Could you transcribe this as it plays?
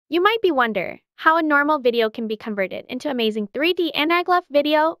You might be wondering how a normal video can be converted into amazing 3D Anaglyph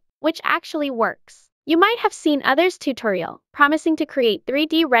video, which actually works. You might have seen others' tutorial promising to create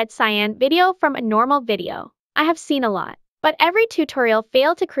 3D Red-Cyan video from a normal video. I have seen a lot, but every tutorial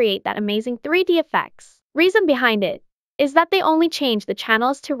failed to create that amazing 3D effects. Reason behind it is that they only change the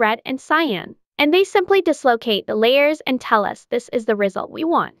channels to red and cyan, and they simply dislocate the layers and tell us this is the result we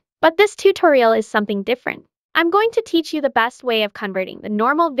want. But this tutorial is something different. I'm going to teach you the best way of converting the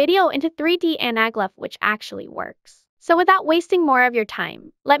normal video into 3D Anaglyph, which actually works. So without wasting more of your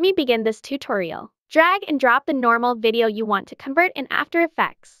time, let me begin this tutorial. Drag and drop the normal video you want to convert in After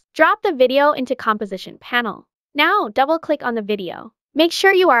Effects. Drop the video into Composition panel. Now double-click on the video. Make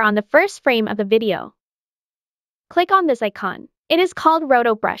sure you are on the first frame of the video. Click on this icon. It is called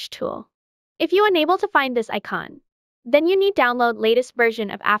Roto Brush tool. If you are unable to find this icon, then you need to download latest version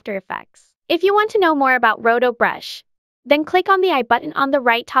of After Effects. If you want to know more about Roto Brush, then click on the I button on the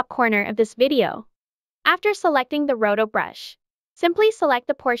right top corner of this video. After selecting the Roto Brush, simply select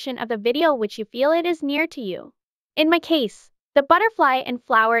the portion of the video which you feel it is near to you. In my case, the butterfly and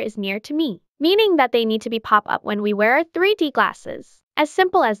flower is near to me, meaning that they need to be pop up when we wear 3D glasses. As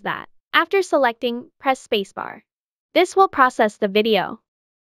simple as that. After selecting, press spacebar. This will process the video.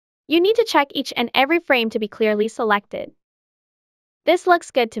 You need to check each and every frame to be clearly selected. This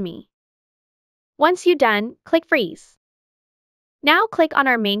looks good to me. Once you're done, click Freeze. Now click on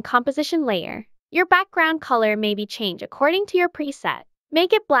our main composition layer. Your background color may be changed according to your preset.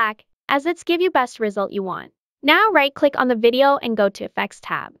 Make it black, as it's give you best result you want. Now right-click on the video and go to Effects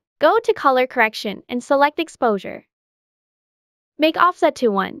tab. Go to Color Correction and select Exposure. Make offset to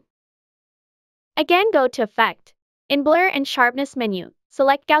 1. Again go to Effect. In Blur and Sharpness menu,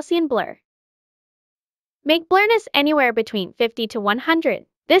 select Gaussian Blur. Make blurriness anywhere between 50 to 100.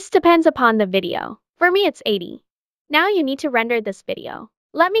 This depends upon the video. For me it's 80. Now you need to render this video.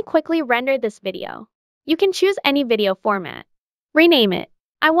 Let me quickly render this video. You can choose any video format. Rename it.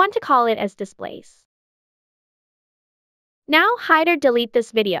 I want to call it as Displays. Now hide or delete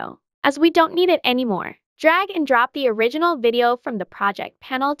this video, as we don't need it anymore. Drag and drop the original video from the Project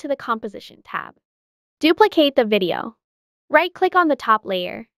panel to the Composition tab. Duplicate the video. Right-click on the top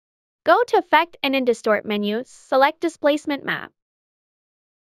layer. Go to Effect and in Distort menu, select Displacement Map.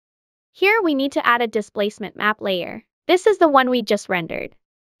 Here we need to add a displacement map layer. This is the one we just rendered.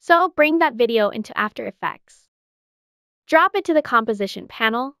 So bring that video into After Effects. Drop it to the Composition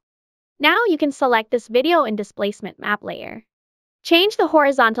panel. Now you can select this video in Displacement Map layer. Change the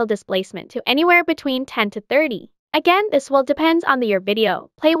horizontal displacement to anywhere between 10 to 30. Again, this will depend on your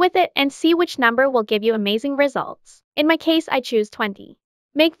video. Play with it and see which number will give you amazing results. In my case, I choose 20.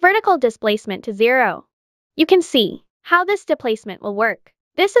 Make vertical displacement to 0. You can see how this displacement will work.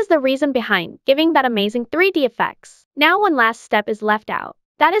 This is the reason behind giving that amazing 3D effects. Now one last step is left out.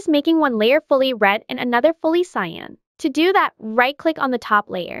 That is making one layer fully red and another fully cyan. To do that, right-click on the top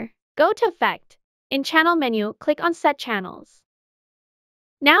layer. Go to Effect. In Channel menu, click on Set Channels.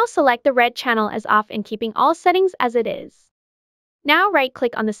 Now select the red channel as off and keeping all settings as it is. Now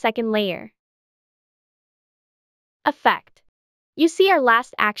right-click on the second layer. Effect. You see our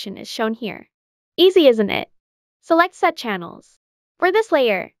last action is shown here. Easy, isn't it? Select Set Channels. For this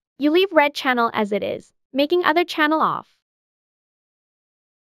layer, you leave red channel as it is, making other channel off.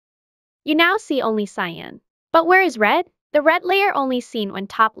 You now see only cyan. But where is red? The red layer only seen when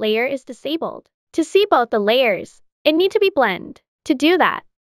top layer is disabled. To see both the layers, it need to be blend. To do that,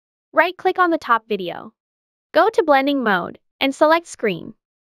 right-click on the top video. Go to Blending Mode and select Screen.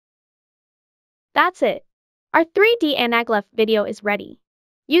 That's it. Our 3D Anaglyph video is ready.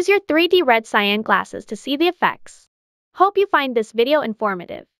 Use your 3D Red-Cyan glasses to see the effects. Hope you find this video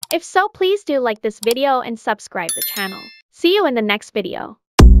informative. If so, please do like this video and subscribe the channel. See you in the next video.